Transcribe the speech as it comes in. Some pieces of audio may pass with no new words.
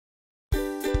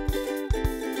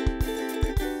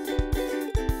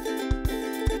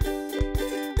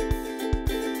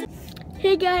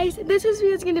Hey guys, this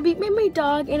is gonna be my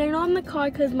dog, and I know I'm in the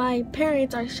car because my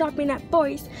parents are shopping at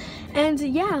Boyce. And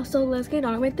yeah, so let's get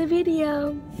on with the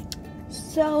video.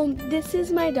 So this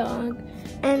is my dog,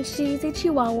 and she's a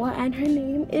Chihuahua, and her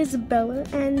name is Bella,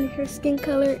 and her skin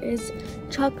color is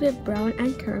chocolate brown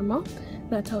and caramel.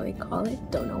 That's how they call it,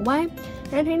 don't know why.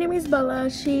 And her name is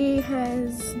Bella. She's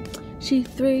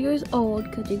 3 years old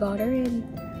because we got her in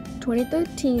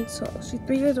 2013, so she's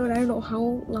 3 years old. I don't know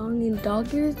how long in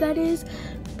dog years that is,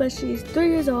 but she's 3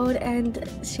 years old and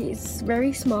she's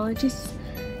very small. And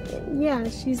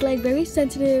she's like very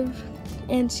sensitive,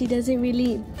 and she doesn't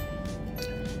really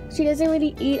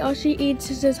eat. All she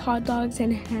eats is just hot dogs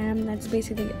and ham. That's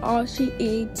basically all she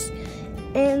eats.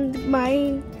 And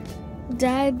my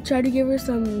dad tried to give her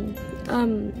some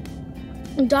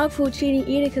dog food. She didn't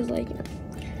eat it because, like, you know,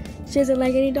 she doesn't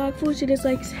like any dog food. She just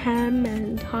likes ham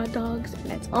and hot dogs.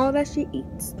 That's all that she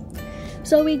eats.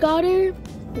 So we got her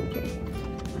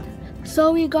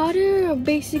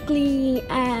basically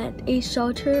at a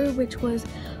shelter, which was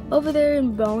over there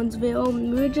in Brownsville. We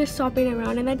were just shopping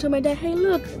around, and I told my dad, hey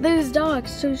look, there's dogs,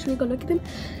 so should we go look at them?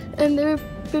 And they're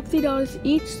 $50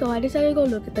 each, so I decided to go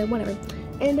look at them, whatever.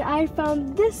 And I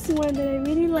found this one that I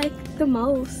really liked the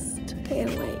most.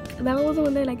 And like, that was the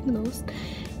one that I liked the most.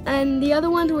 And the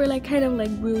other ones were like kind of like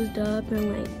bruised up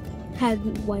and like had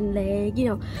one leg, you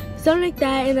know, something like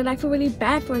that. And then I feel really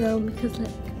bad for them because, like,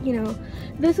 you know,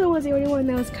 this one was the only one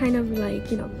that was kind of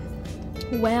like, you know,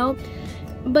 well.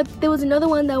 But there was another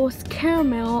one that was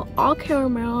caramel, all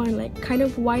caramel, and like kind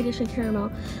of whitish and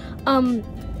caramel.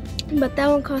 But that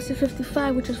one costed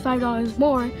 $55, which was $5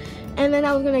 more. And then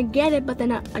I was gonna get it, but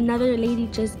then another lady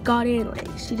just got in, like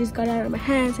she just got it out of my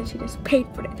hands and she just paid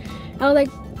for it. I was like,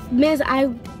 Miss, I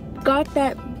got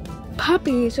that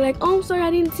puppy. She's like, oh, I'm sorry,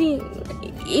 I didn't see it.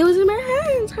 It was in my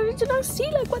hands. How did you not see?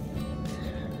 Like, what?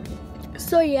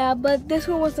 So yeah, but this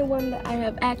one was the one that I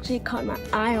have actually caught my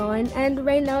eye on. And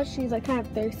right now she's like kind of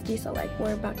thirsty, so like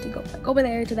we're about to go like over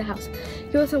there to the house,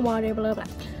 give her some water, blah blah.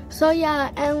 So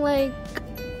yeah, and like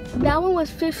that one was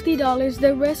 $50.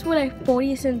 The rest were like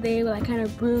 40 since they were like kind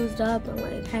of bruised up and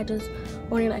like had just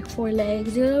only like 4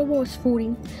 legs. The other one was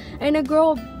 40, and a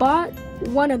girl bought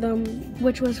one of them,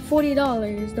 which was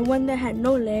 $40, the one that had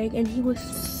no leg, and he was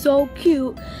so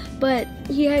cute, but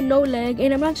he had no leg.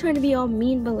 And I'm not trying to be all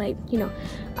mean, but like, you know,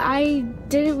 I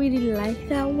didn't really like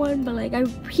that one, but like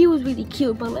he was really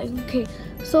cute. But like, okay,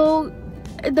 so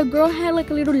the girl had like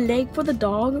a little leg for the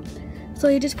dog, so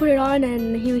he just put it on,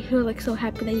 and he was like so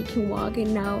happy that he can walk.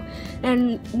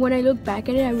 And when I look back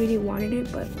at it, I really wanted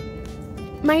it, but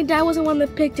my dad was the one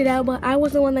that picked it out, but I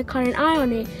was the one that caught an eye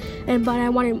on it. But I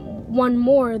wanted one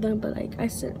more of them, but like I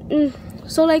said,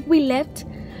 So like we left,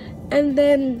 and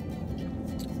then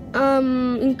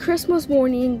in Christmas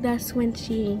morning, that's when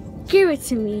she gave it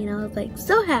to me, and I was like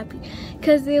so happy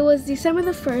because it was December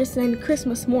the 1st, and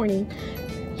Christmas morning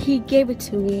he gave it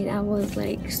to me, and I was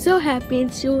like so happy.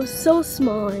 And she was so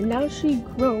small, and now she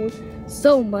grown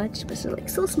so much, but she's like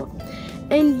so small.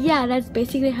 And yeah, that's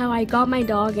basically how I got my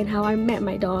dog and how I met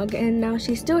my dog, and now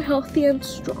she's still healthy and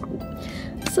strong.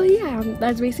 So yeah,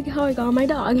 that's basically how I got my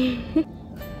dog.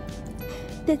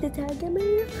 This is how I got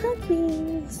my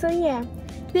puppy. So yeah,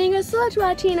 thank you so much for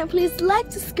watching, and please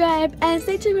like, subscribe, and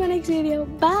stay tuned for my next video.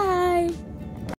 Bye!